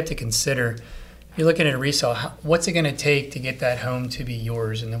homes. You really have to consider, if you're looking at a resale, what's it going to take to get that home to be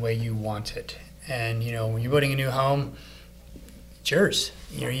yours in the way you want it? And when you're building a new home, it's yours.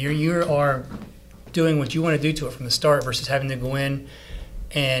 You are doing what you want to do to it from the start versus having to go in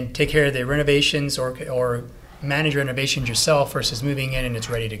and take care of the renovations or manage renovations yourself versus moving in and it's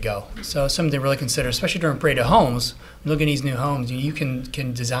ready to go. So something to really consider, especially during Parade of Homes. Looking at these new homes, you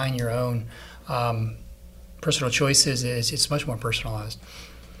can design your own personal choices. It's much more personalized.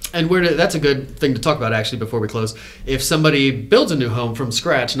 And that's a good thing to talk about, actually, before we close. If somebody builds a new home from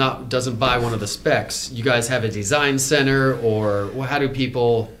scratch, doesn't buy one of the specs, you guys have a design center, or how do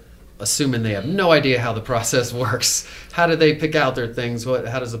people, assuming they have no idea how the process works, how do they pick out their things?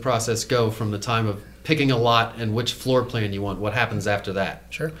 How does the process go from the time of picking a lot and which floor plan you want? What happens after that?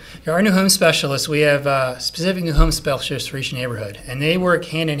 Sure. Our new home specialists, we have specific new home specialists for each neighborhood, and they work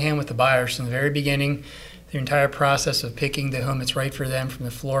hand in hand with the buyers from the very beginning, the entire process of picking the home that's right for them, from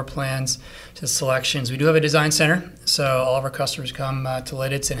the floor plans to the selections. We do have a design center, so all of our customers come to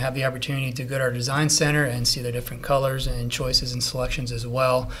Lidditz and have the opportunity to go to our design center and see the different colors and choices and selections as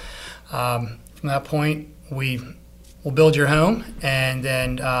well. From that point, we'll build your home, and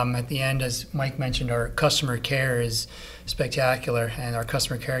then at the end, as Mike mentioned, our customer care is spectacular, and our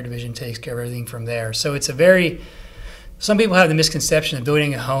customer care division takes care of everything from there. So it's some people have the misconception that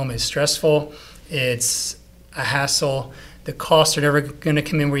building a home is stressful, it's a hassle, the costs are never going to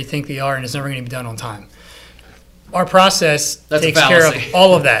come in where you think they are, and it's never going to be done on time. Our process takes care of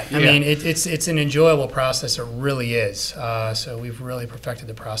all of that. I mean, it's an enjoyable process. It really is. So we've really perfected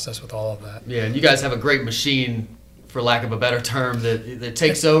the process with all of that. Yeah, and you guys have a great machine for lack of a better term, that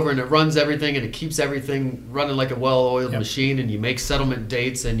takes over and it runs everything and it keeps everything running like a well-oiled machine, and you make settlement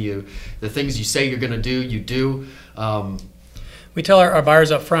dates and the things you say you're going to do, you do. We tell our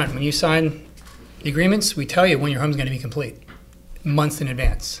buyers up front, when you sign the agreements, we tell you when your home's going to be complete, months in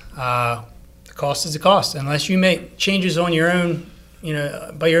advance. The cost is the cost. Unless you make changes on your own,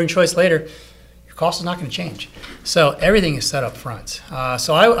 by your own choice later, your cost is not going to change. So everything is set up front.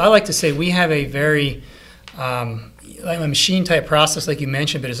 So I like to say we have a very like a machine type process, like you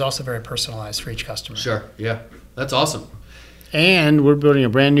mentioned, but it's also very personalized for each customer. Sure, yeah, that's awesome. And we're building a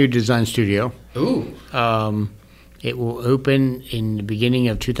brand new design studio. Ooh. It will open in the beginning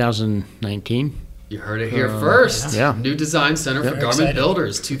of 2019. You heard it here first. Yeah. New design center for Garment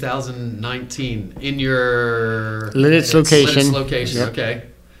Builders, 2019, in your Lidditz location. Lidditz location. Yep. Okay.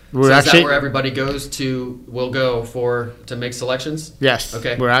 We're so actually, is that where everybody will go to make selections? Yes.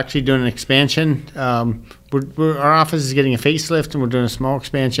 Okay. We're actually doing an expansion. Our office is getting a facelift, and we're doing a small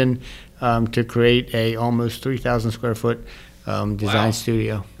expansion to create a almost 3,000 square foot design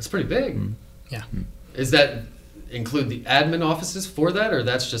studio. That's pretty big. Yeah. Is that include the admin offices for that, or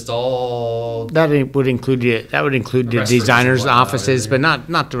that's just all? That would include the designers' offices, but not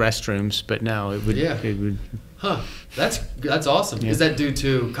the restrooms. But no, it would. Yeah. It would. Huh. That's awesome. Yeah. Is that due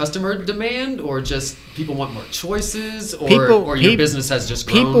to customer demand, or just people want more choices, or your business has just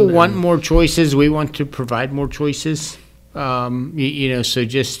grown? People want more choices. We want to provide more choices. So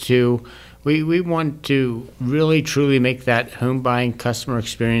just to we want to really truly make that home buying customer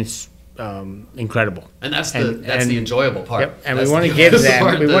experience incredible. And that's the enjoyable part. Yep. And we want to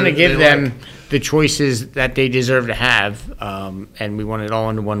give them the choices that they deserve to have, and we want it all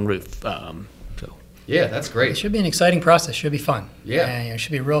under one roof. Yeah, that's great. It should be an exciting process. It should be fun. Yeah. And, it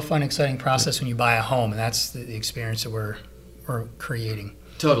should be a real fun, exciting process when you buy a home, and that's the experience that we're creating.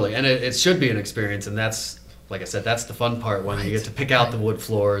 Totally, and it should be an experience, and that's, like I said, that's the fun part when you get to pick out the wood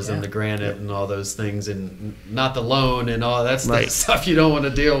floors and the granite and all those things, and not the loan and all that's the stuff you don't want to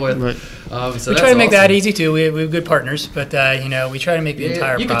deal with. Right. So we try to make that easy too. We have good partners, but we try to make the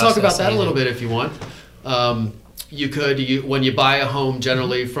entire process. You can talk about that a little bit if you want. When you buy a home,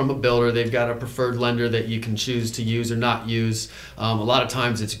 generally from a builder, they've got a preferred lender that you can choose to use or not use. A lot of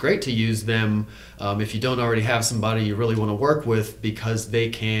times it's great to use them if you don't already have somebody you really want to work with, because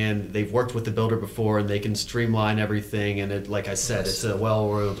they've worked with the builder before and they can streamline everything. And like I said, it's a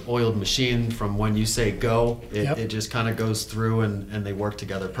well-oiled machine. From when you say go, it just kind of goes through and they work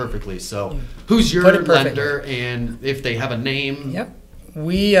together perfectly. So who's your lender, and if they have a name? Yep.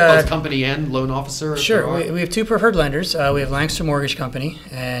 Both company and loan officer? Sure. We have two preferred lenders. We have Lancaster Mortgage Company,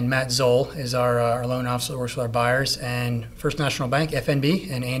 and Matt Zoll is our loan officer that works with our buyers, and First National Bank, FNB,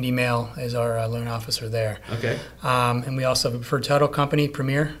 and Andy Mail is our loan officer there. Okay. And we also have a preferred title company,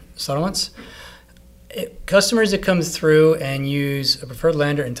 Premier Settlements. Customers that come through and use a preferred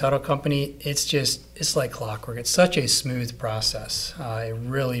lender and title company, it's like clockwork. It's such a smooth process. It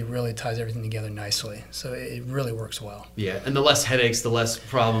really, really ties everything together nicely. So it really works well. Yeah, and the less headaches, the less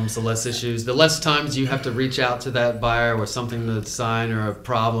problems, the less issues, the less times you have to reach out to that buyer with something to sign or a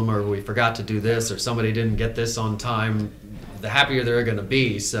problem, or we forgot to do this, or somebody didn't get this on time. The happier they're going to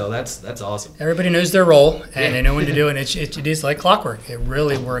be. So that's awesome. Everybody knows their role, and they know when to do it. It is like clockwork. It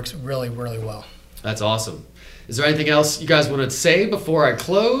really works really, really well. That's awesome. Is there anything else you guys want to say before I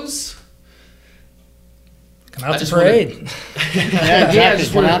close? Come out to the parade.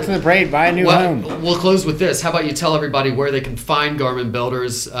 Just come out to the parade, buy a new home. We'll close with this. How about you tell everybody where they can find Garment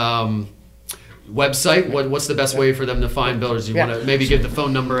Builders website? What's the best way for them to find builders? You want to maybe give the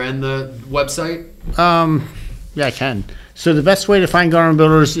phone number and the website? Yeah, I can. So the best way to find Garment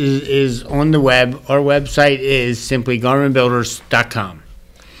Builders is on the web. Our website is simply garmentbuilders.com.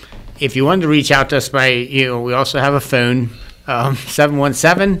 If you wanted to reach out to us we also have a phone,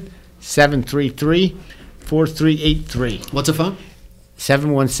 717-733-4383. What's a phone?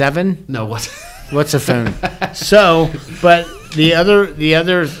 717. No, what? What's a phone? So, but the other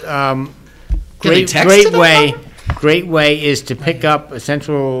great way is to pick up a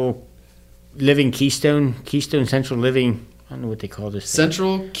Central Living Keystone Central Living. I don't know what they call this.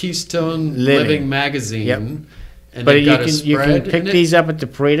 Central Keystone Living Magazine. Yep. And but you can pick these up at the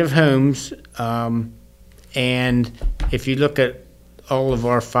Parade of Homes, and if you look at all of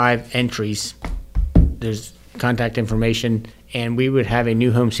our 5 entries, there's contact information, and we would have a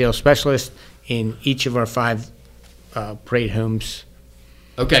new home sales specialist in each of our 5 Parade homes.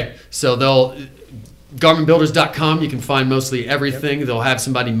 Okay, so they'll GarminBuilders.com, you can find mostly everything. They'll have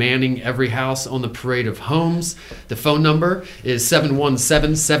somebody manning every house on the Parade of Homes. The phone number is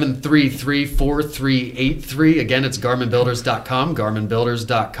 717-733-4383. Again, it's GarminBuilders.com,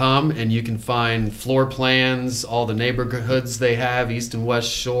 GarminBuilders.com, and you can find floor plans, all the neighborhoods they have, East and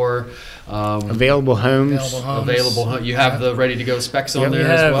West Shore. Available homes. You have the ready-to-go specs on there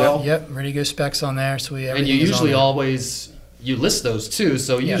as well? Yep, ready-to-go specs on there. So and you usually you list those too,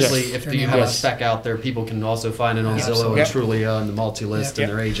 so usually if you have a spec out there, people can also find it on Zillow and Trulia and the multi-list, and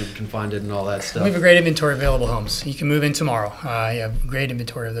their agent can find it and all that stuff. We have a great inventory of available homes. You can move in tomorrow. You have great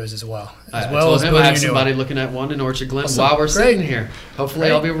inventory of those as well. I have somebody looking at one in Orchard Glen while we're sitting here. Hopefully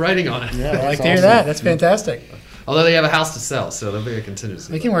I'll be writing on it. Yeah, I like to hear that. That's fantastic. Although they have a house to sell, so there'll be a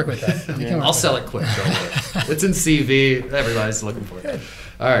contingency. We can work with that. I'll sell it quick. It's in CV. Everybody's looking for it. Good.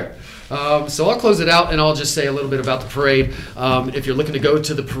 All right. So I'll close it out, and I'll just say a little bit about the parade. If you're looking to go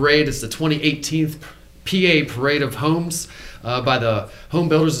to the parade, it's the 2018 PA Parade of Homes by the Home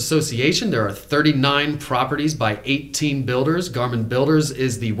Builders Association. There are 39 properties by 18 builders. Garmin Builders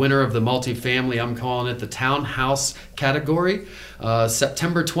is the winner of the multifamily, I'm calling it the townhouse category.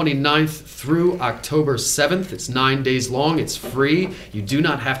 September 29th through October 7th. It's 9 days long. It's free. You do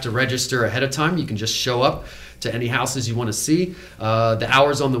not have to register ahead of time. You can just show up to any houses you want to see. The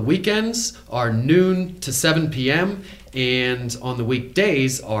hours on the weekends are noon to 7 p.m. and on the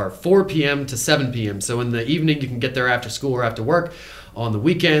weekdays are 4 p.m. to 7 p.m. So in the evening, you can get there after school or after work. On the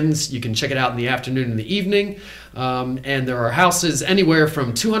weekends, you can check it out in the afternoon and the evening. And there are houses anywhere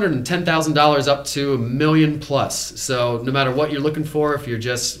from $210,000 up to $1 million plus. So no matter what you're looking for, if you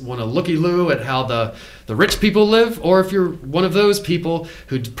just want to looky-loo at how the rich people live, or if you're one of those people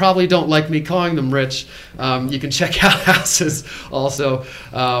who probably don't like me calling them rich, you can check out houses also.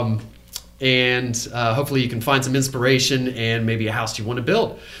 And hopefully you can find some inspiration and maybe a house you want to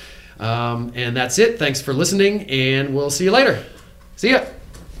build. And that's it. Thanks for listening, and we'll see you later. See ya.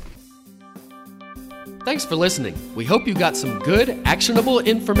 Thanks for listening. We hope you got some good, actionable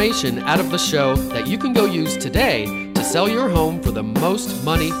information out of the show that you can go use today to sell your home for the most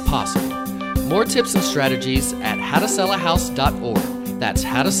money possible. More tips and strategies at howtosellahouse.org. That's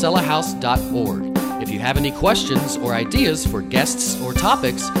howtosellahouse.org. If you have any questions or ideas for guests or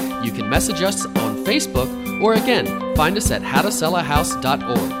topics, you can message us on Facebook, or again, find us at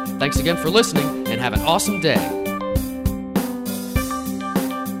howtosellahouse.org. Thanks again for listening, and have an awesome day.